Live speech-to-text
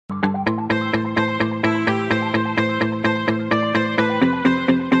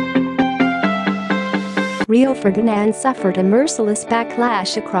Rio Ferdinand suffered a merciless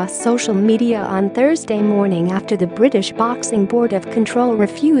backlash across social media on Thursday morning after the British Boxing Board of Control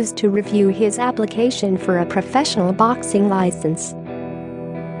refused to review his application for a professional boxing license.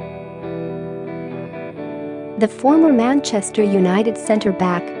 The former Manchester United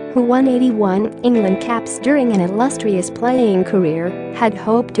centre-back, who won 81 England caps during an illustrious playing career, had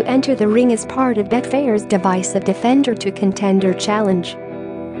hoped to enter the ring as part of Betfair's divisive defender-to-contender challenge.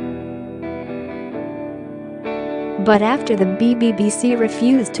 But after the BBC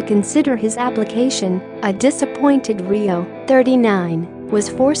refused to consider his application, a disappointed Rio, 39, was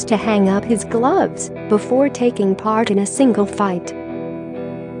forced to hang up his gloves before taking part in a single fight.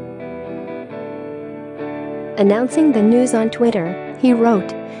 Announcing the news on Twitter, he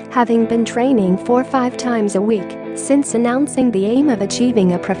wrote, "Having been training 4-5 times a week since announcing the aim of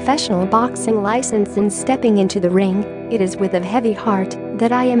achieving a professional boxing license and stepping into the ring, it is with a heavy heart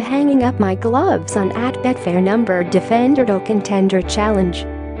that I am hanging up my gloves on @Betfair number Defender-to-Contender Challenge."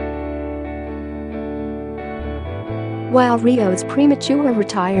 While Rio's premature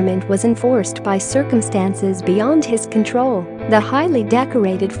retirement was enforced by circumstances beyond his control, the highly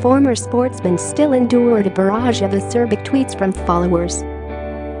decorated former sportsman still endured a barrage of acerbic tweets from followers.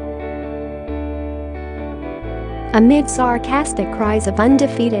 Amid sarcastic cries of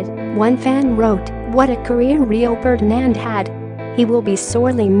 "undefeated," one fan wrote, "What a career Rio Ferdinand had. He will be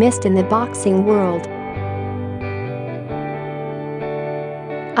sorely missed in the boxing world."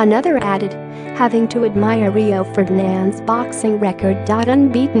 Another added, "Having to admire Rio Ferdinand's boxing record.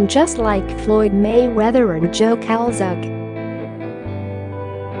 Unbeaten just like Floyd Mayweather or Joe Calzaghe."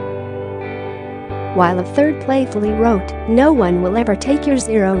 While a third playfully wrote, "No one will ever take your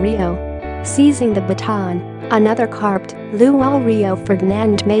zero, Rio." Seizing the baton, another carped, "Luau Rio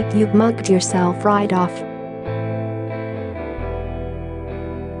Ferdinand, make you've mugged yourself right off."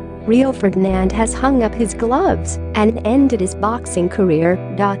 Rio Ferdinand has hung up his gloves and ended his boxing career.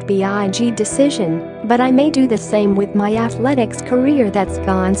 Big decision, but I may do the same with my athletics career that's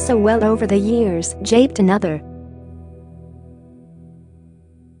gone so well over the years, japed another.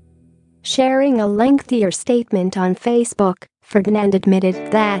 Sharing a lengthier statement on Facebook, Ferdinand admitted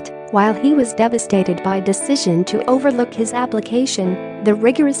that, while he was devastated by decision to overlook his application, the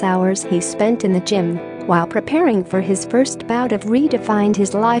rigorous hours he spent in the gym while preparing for his first bout have redefined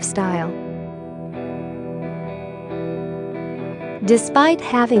his lifestyle. Despite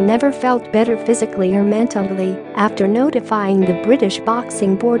having never felt better physically or mentally after notifying the British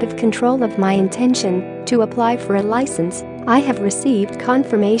Boxing Board of Control of my intention to apply for a license, I have received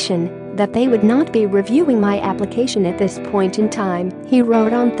confirmation that they would not be reviewing my application at this point in time, he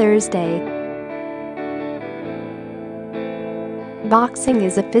wrote on Thursday. Boxing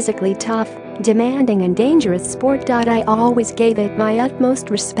is a physically tough, demanding and dangerous sport. I always gave it my utmost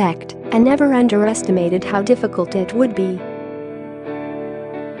respect and never underestimated how difficult it would be.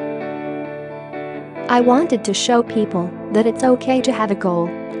 I wanted to show people that it's okay to have a goal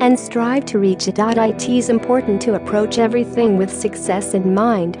and strive to reach it. It is important to approach everything with success in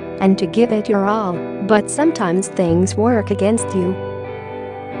mind and to give it your all, but sometimes things work against you.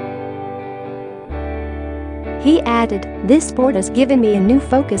 He added, "This sport has given me a new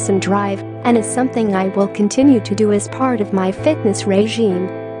focus and drive, and is something I will continue to do as part of my fitness regime.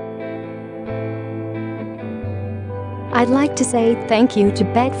 I'd like to say thank you to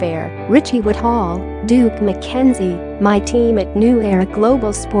Betfair, Richie Woodhall, Duke McKenzie, my team at New Era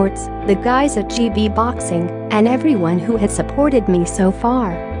Global Sports, the guys at GB Boxing, and everyone who has supported me so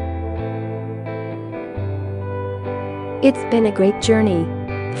far. It's been a great journey."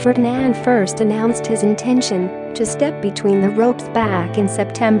 Ferdinand first announced his intention to step between the ropes back in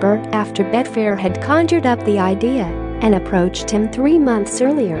September after Betfair had conjured up the idea and approached him 3 months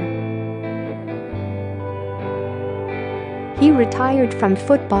earlier. He retired from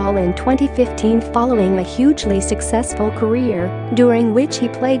football in 2015 following a hugely successful career, during which he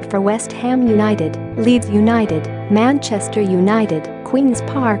played for West Ham United, Leeds United, Manchester United, Queen's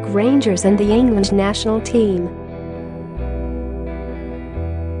Park Rangers and the England national team.